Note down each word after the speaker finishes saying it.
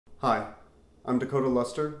Hi, I'm Dakota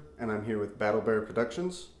Luster, and I'm here with Battle Bear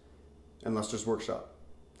Productions and Luster's Workshop.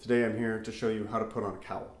 Today I'm here to show you how to put on a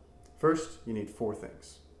cowl. First, you need 4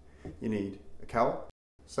 things. You need a cowl,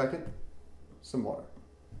 second, some water,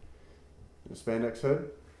 a spandex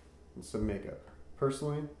hood, and some makeup.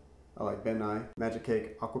 Personally, I like Ben Nye Magic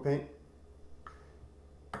Cake Aqua Paint,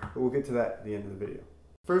 but we'll get to that at the end of the video.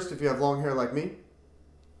 First, if you have long hair like me,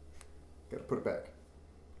 gotta put it back.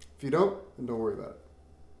 If you don't, then don't worry about it.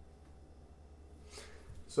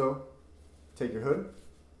 So, take your hood,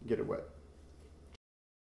 get it wet.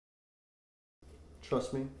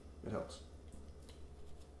 Trust me, it helps.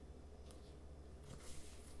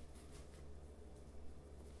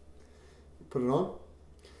 Put it on.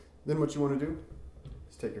 Then what you want to do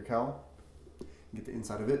is take your cowl and get the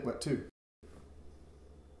inside of it wet too.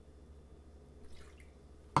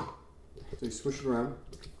 So you swish it around.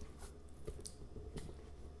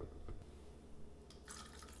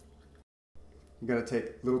 You gotta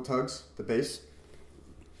take little tugs at the base.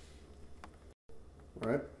 All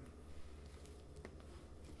right.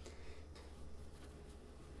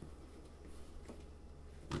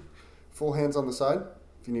 Full hands on the side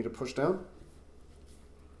if you need to push down.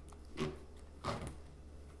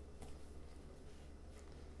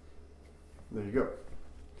 There you go.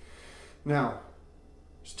 Now,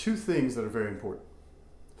 there's 2 things that are very important.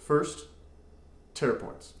 First, tear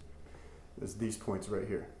points. There's these points right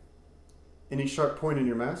here. Any sharp point in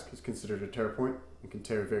your mask is considered a tear point and can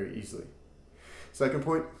tear very easily. Second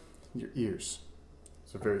point, your ears.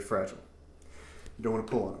 They're very fragile. You don't want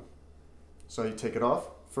to pull on them. So you take it off.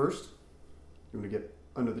 First, you want to get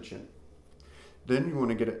under the chin. Then you want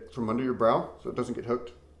to get it from under your brow so it doesn't get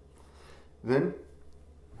hooked. Then,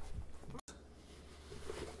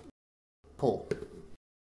 pull.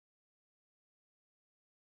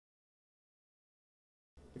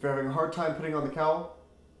 If you're having a hard time putting on the cowl,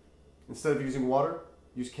 instead of using water,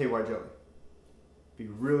 use KY jelly. Be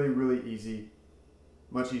really, really easy,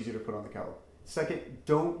 much easier to put on the cowl. Second,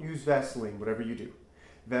 don't use Vaseline, whatever you do.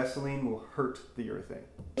 Vaseline will hurt the urethane.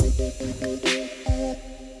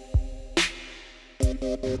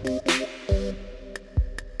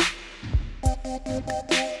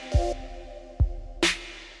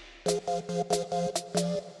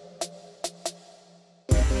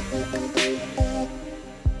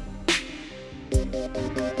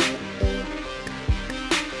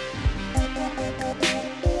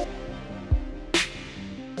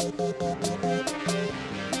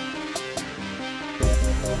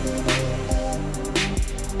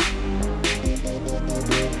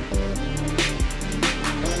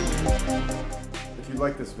 If you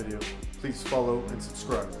like this video, please follow and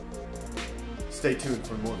subscribe. Stay tuned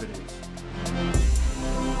for more videos.